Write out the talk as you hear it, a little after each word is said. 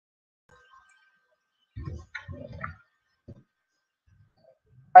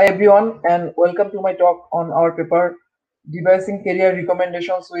Hi everyone, and welcome to my talk on our paper Debiasing Career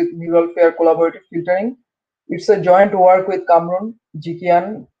Recommendations with Neural Fair Collaborative Filtering. It's a joint work with Kamrun,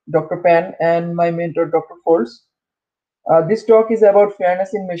 Ziqian, Dr. Pan, and my mentor Dr. Foulds. This talk is about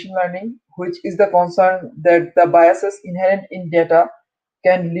fairness in machine learning, which is the concern that the biases inherent in data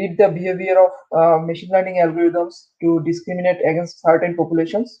can lead the behavior of machine learning algorithms to discriminate against certain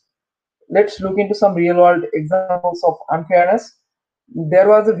populations. Let's look into some real world examples of unfairness. There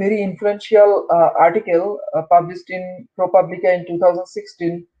was a very influential article published in ProPublica in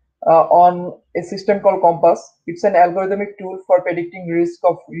 2016 on a system called Compass. It's an algorithmic tool for predicting risk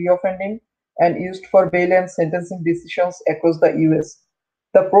of reoffending and used for bail and sentencing decisions across the US.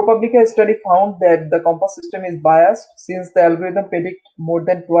 The ProPublica study found that the Compass system is biased since the algorithm predicts more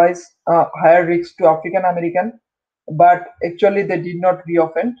than twice higher risks to African American, but actually they did not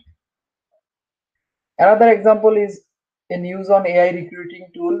reoffend. Another example is a news on AI recruiting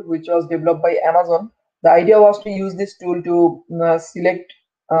tool which was developed by Amazon. The idea was to use this tool to select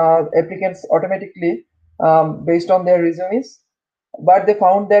applicants automatically based on their resumes, but they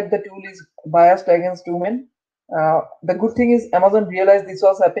found that the tool is biased against women. The good thing is Amazon realized this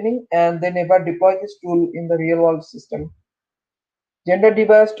was happening and they never deployed this tool in the real world system. Gender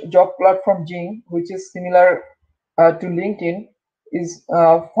debiased job platform Zeng, which is similar to LinkedIn, is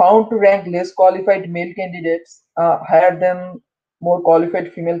found to rank less qualified male candidates higher than more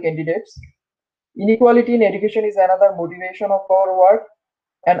qualified female candidates. Inequality in education is another motivation of our work.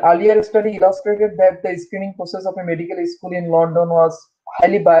 An earlier study illustrated that the screening process of a medical school in London was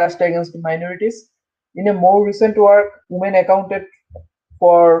highly biased against minorities. In a more recent work, women accounted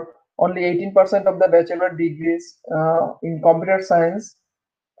for only 18% of the bachelor degrees in computer science,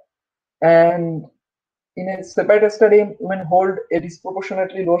 and in a separate study, women hold a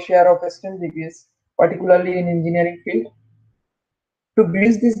disproportionately low share of STEM degrees, particularly in engineering field. To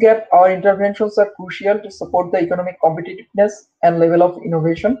bridge this gap, our interventions are crucial to support the economic competitiveness and level of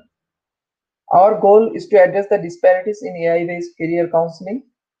innovation. Our goal is to address the disparities in AI-based career counseling.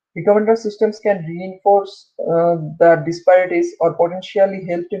 Recommender systems can reinforce the disparities or potentially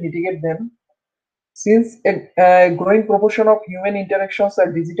help to mitigate them. Since a growing proportion of human interactions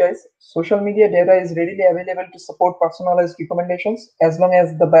are digitized, social media data is readily available to support personalized recommendations as long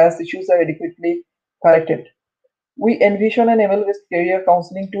as the bias issues are adequately corrected. We envision an ML-based career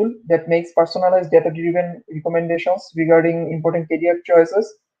counseling tool that makes personalized data-driven recommendations regarding important career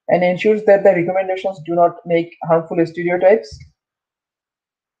choices and ensures that the recommendations do not make harmful stereotypes.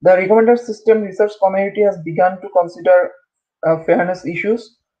 The recommender system research community has begun to consider fairness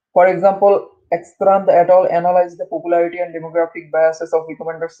issues. For example, Ekstrand et al. Analyzed the popularity and demographic biases of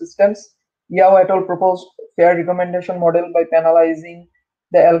recommender systems. Yao et al. Proposed fair recommendation model by penalizing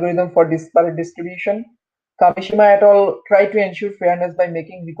the algorithm for disparate distribution. Kamishima et al. Tried to ensure fairness by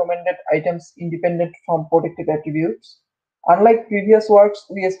making recommended items independent from protected attributes. Unlike previous works,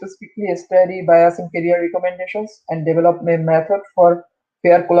 we specifically study bias in career recommendations and develop a method for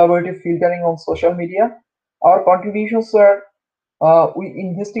fair collaborative filtering on social media. Our contributions were we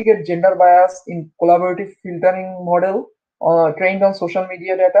investigate gender bias in collaborative filtering model trained on social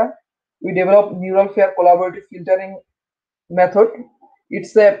media data. We develop neural fair collaborative filtering method.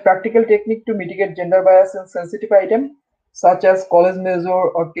 It's a practical technique to mitigate gender bias in sensitive items such as college major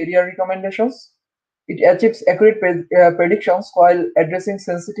or career recommendations. It achieves accurate predictions while addressing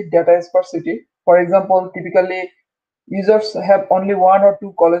sensitive data sparsity. For example, typically users have only one or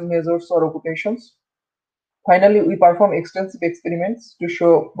two college majors or occupations. Finally, we perform extensive experiments to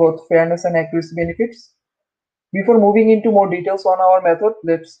show both fairness and accuracy benefits. Before moving into more details on our method,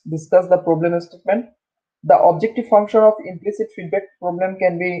 let's discuss the problem statement. The objective function of implicit feedback problem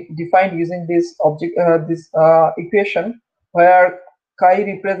can be defined using this equation, where chi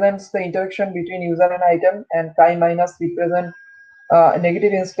represents the interaction between user and item, and chi minus represent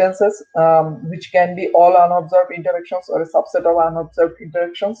negative instances, which can be all unobserved interactions or a subset of unobserved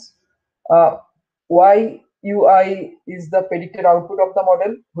interactions. Uh, YUI is the predicted output of the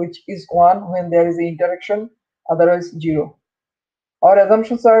model, which is 1 when there is an interaction, otherwise 0. Our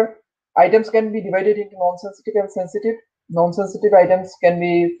assumptions are items can be divided into non-sensitive and sensitive. Non-sensitive items can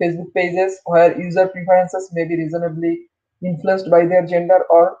be Facebook pages where user preferences may be reasonably influenced by their gender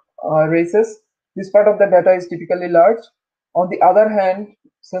or races. This part of the data is typically large. On the other hand,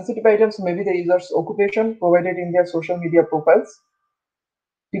 sensitive items may be the user's occupation provided in their social media profiles.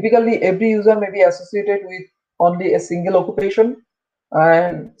 Typically, every user may be associated with only a single occupation,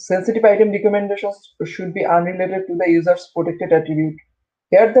 and sensitive item recommendations should be unrelated to the user's protected attribute.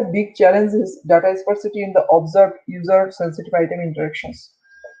 Here, the big challenge is data sparsity in the observed user sensitive item interactions.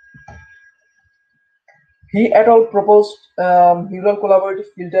 He et al. Proposed neural collaborative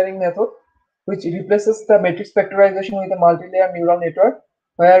filtering method, which replaces the matrix factorization with a multi-layer neural network,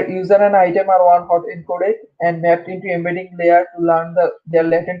 where user and item are one-hot encoded and mapped into embedding layer to learn their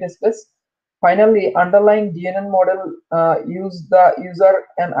latent space. Finally, underlying DNN model use the user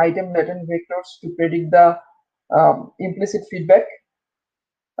and item latent vectors to predict the implicit feedback.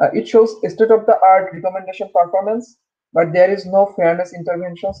 It shows state-of-the-art recommendation performance, but there is no fairness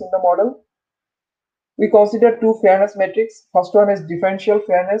interventions in the model. We consider two fairness metrics. First one is differential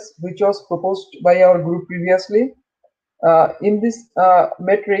fairness, which was proposed by our group previously. In this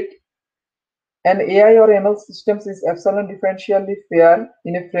metric, an AI or ML systems is epsilon differentially fair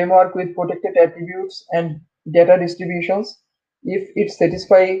in a framework with protected attributes and data distributions if it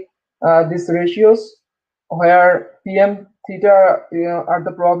satisfies these ratios, where PM theta are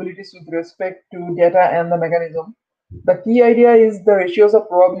the probabilities with respect to data and the mechanism. The key idea is the ratios of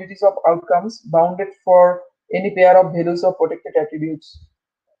probabilities of outcomes bounded for any pair of values of protected attributes.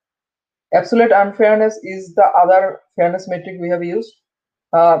 Absolute unfairness is the other fairness metric we have used.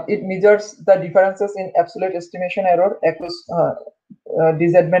 It measures the differences in absolute estimation error across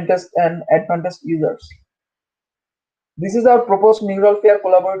disadvantaged and advantaged users. This is our proposed neural fair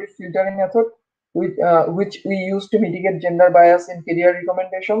collaborative filtering method, which we use to mitigate gender bias in career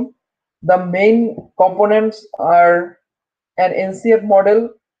recommendation. The main components are an NCF model,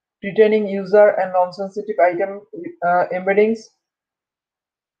 retaining user and non-sensitive item embeddings,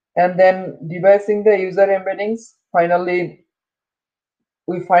 and then debiasing the user embeddings. Finally,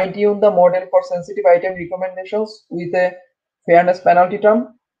 we fine-tune the model for sensitive item recommendations with a fairness penalty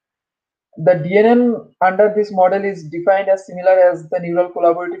term. The DNN under this model is defined as similar as the neural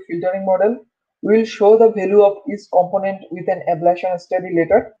collaborative filtering model. We will show the value of each component with an ablation study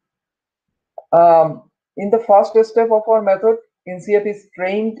later. In the first step of our method, NCF is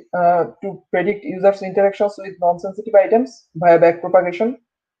trained to predict users' interactions with non-sensitive items via backpropagation.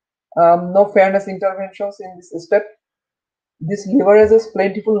 No fairness interventions in this step. This leverages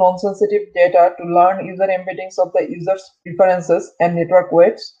plentiful non-sensitive data to learn user embeddings of the user's preferences and network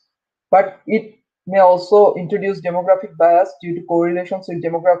weights, but it may also introduce demographic bias due to correlations with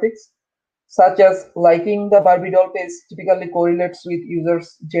demographics, such as liking the Barbie doll page typically correlates with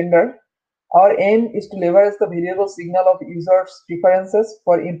users' gender. Our aim is to leverage the variable signal of users' preferences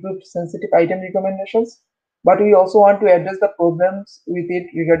for improved sensitive item recommendations, but we also want to address the problems with it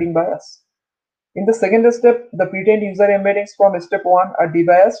regarding bias. In the second step, the pretend user embeddings from step 1 are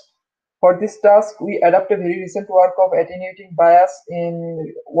debiased. For this task, we adopt a very recent work of attenuating bias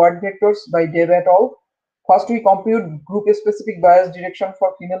in word vectors by Deb et al. First, we compute group-specific bias direction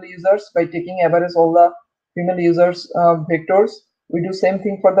for female users by taking average all the female users' vectors. We do same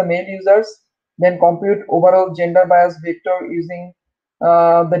thing for the male users, then compute overall gender bias vector using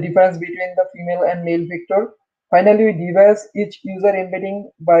the difference between the female and male vector. Finally, we debias each user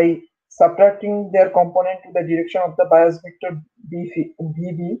embedding by subtracting their component to the direction of the bias vector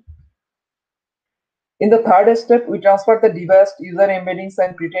BB. In the third step, we transfer the debiased user embeddings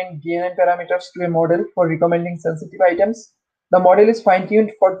and pretend DNN parameters to a model for recommending sensitive items. The model is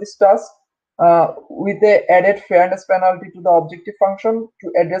fine-tuned for this task with a added fairness penalty to the objective function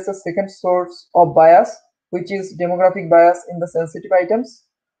to address a second source of bias, which is demographic bias in the sensitive items.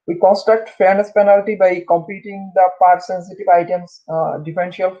 We construct fairness penalty by computing the per sensitive items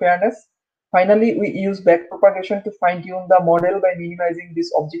differential fairness. Finally, we use backpropagation to fine-tune the model by minimizing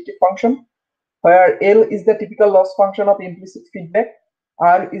this objective function, where L is the typical loss function of implicit feedback,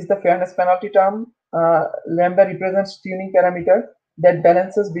 R is the fairness penalty term, lambda represents tuning parameter that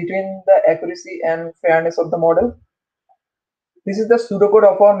balances between the accuracy and fairness of the model. This is the pseudocode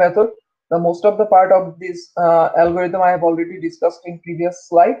of our method. The most of the part of this algorithm I have already discussed in previous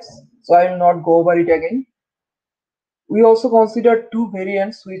slides, so I will not go over it again. We also consider two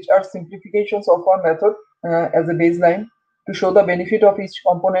variants which are simplifications of our method as a baseline to show the benefit of each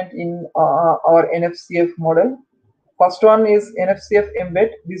component in our NFCF model. First one is NFCF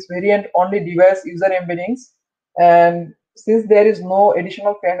embed. This variant only debias user embeddings, and since there is no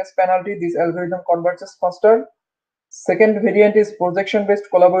additional fairness penalty, this algorithm converges faster. Second variant is projection-based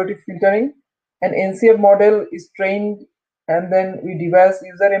collaborative filtering. An NCF model is trained and then we debias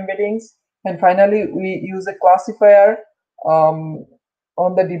user embeddings, and finally we use a classifier on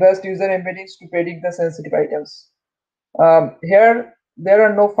the debiased user embeddings to predict the sensitive items. Here, there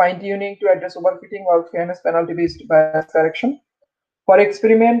are no fine-tuning to address overfitting or fairness penalty-based bias correction. For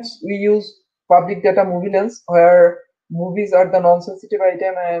experiments, we use public data movie lens, where movies are the non-sensitive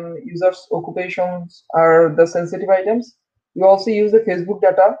item and users' occupations are the sensitive items. We also use the Facebook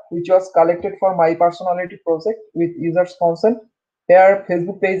data, which was collected for my personality project with users' consent. Here,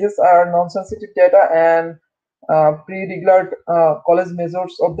 Facebook pages are non-sensitive data, and pre-declared college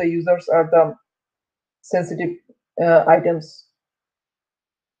measures of the users are the sensitive items.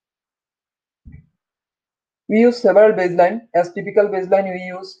 We use several baseline. As typical baseline, we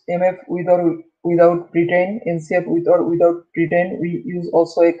use MF with or without pretrain, NCF with or without pretrain. We use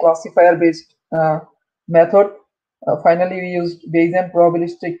also a classifier-based method. Finally, we used Bayesian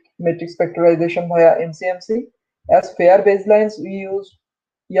probabilistic matrix factorization via MCMC. As fair baselines, we used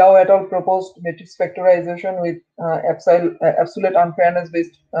Yao et al. Proposed matrix factorization with absolute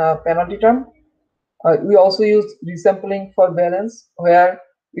unfairness-based penalty term. We also use resampling for balance, where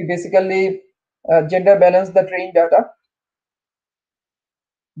we basically gender balance the trained data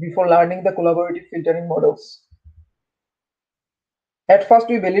before learning the collaborative filtering models. At first,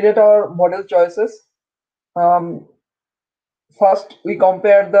 we validate our model choices. First, we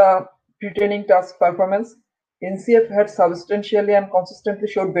compare the pre-training task performance. NCF had substantially and consistently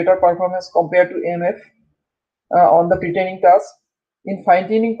showed better performance compared to MF on the pre-training task. In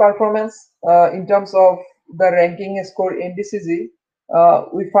fine-tuning performance, in terms of the ranking score NDCG,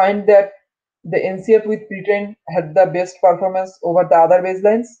 we find that the NCF with pre-train had the best performance over the other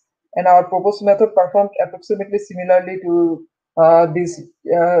baselines, and our proposed method performed approximately similarly to this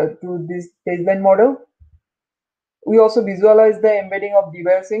baseline model. We also visualize the embedding of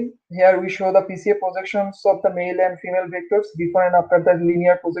debiasing. Here we show the PCA projections of the male and female vectors before and after the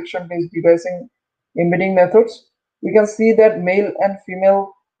linear projection-based debiasing embedding methods. We can see that male and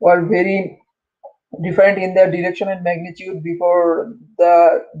female were very different in their direction and magnitude before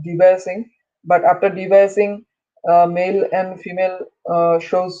the debiasing, but after debiasing, male and female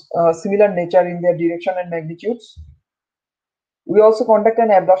shows similar nature in their direction and magnitudes. We also conduct an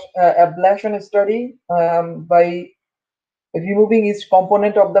ablation study by removing each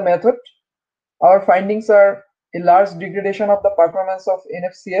component of the method. Our findings are a large degradation of the performance of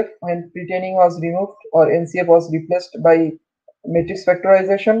NFCF when pretaining was removed or NCF was replaced by matrix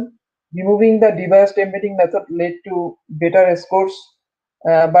factorization. Removing the debiased embedding method led to better scores,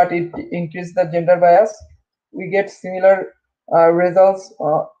 but it increased the gender bias. We get similar results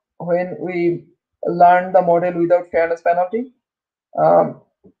when we learn the model without fairness penalty.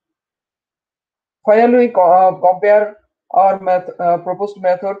 Finally, we compare our proposed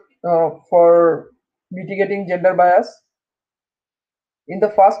method for mitigating gender bias. In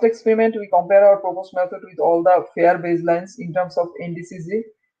the first experiment, we compare our proposed method with all the fair baselines in terms of NDCG.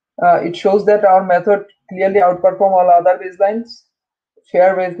 It shows that our method clearly outperforms all other baselines,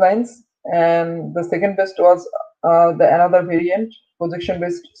 fair baselines, and the second best was another variant,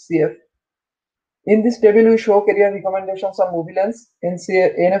 projection-based CF. In this table, we show career recommendations on movie lens.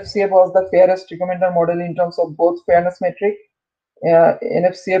 NFCF was the fairest recommender model in terms of both fairness metric.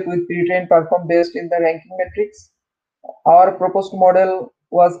 NFCF with pre-trained performed best in the ranking metrics. Our proposed model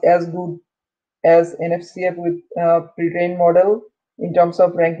was as good as NFCF with pre-trained model in terms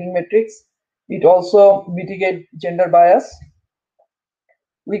of ranking metrics. It also mitigates gender bias.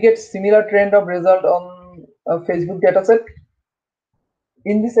 We get similar trend of result on a Facebook dataset.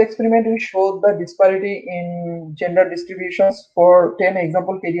 In this experiment, we showed the disparity in gender distributions for 10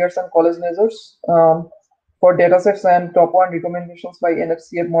 example careers and college measures for datasets and top 1 recommendations by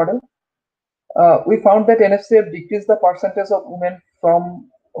NFCF model. We found that NFCF decreased the percentage of women from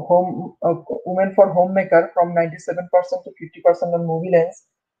women for homemaker from 97% to 50% on movie lens,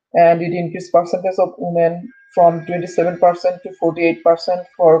 and it increased percentage of women from 27% to 48%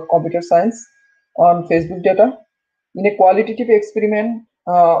 for computer science on Facebook data. In a qualitative experiment,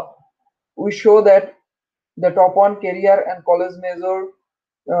 we show that the top 1 career and college measure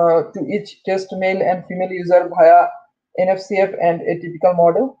to each test male and female user via NFCF and a typical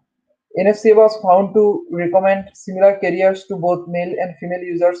model. NFCF was found to recommend similar careers to both male and female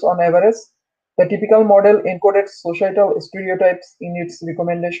users on average. The typical model encoded societal stereotypes in its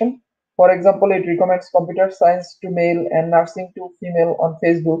recommendation. For example, it recommends computer science to male and nursing to female on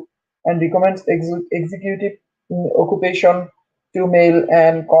Facebook, and recommends executive occupation to male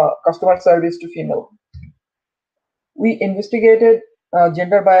and customer service to female. We investigated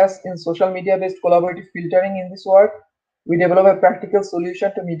gender bias in social media-based collaborative filtering in this work. We developed a practical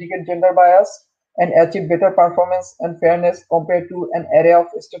solution to mitigate gender bias and achieve better performance and fairness compared to an array of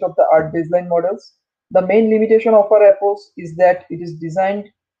state-of-the-art baseline models. The main limitation of our approach is that it is designed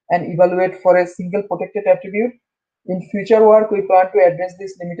and evaluate for a single protected attribute. In future work, we plan to address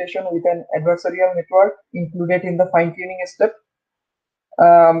this limitation with an adversarial network included in the fine-tuning step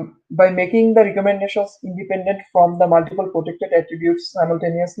by making the recommendations independent from the multiple protected attributes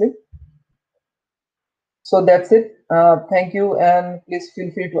simultaneously. So that's it. Thank you, and please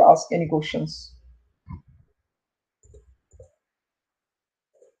feel free to ask any questions.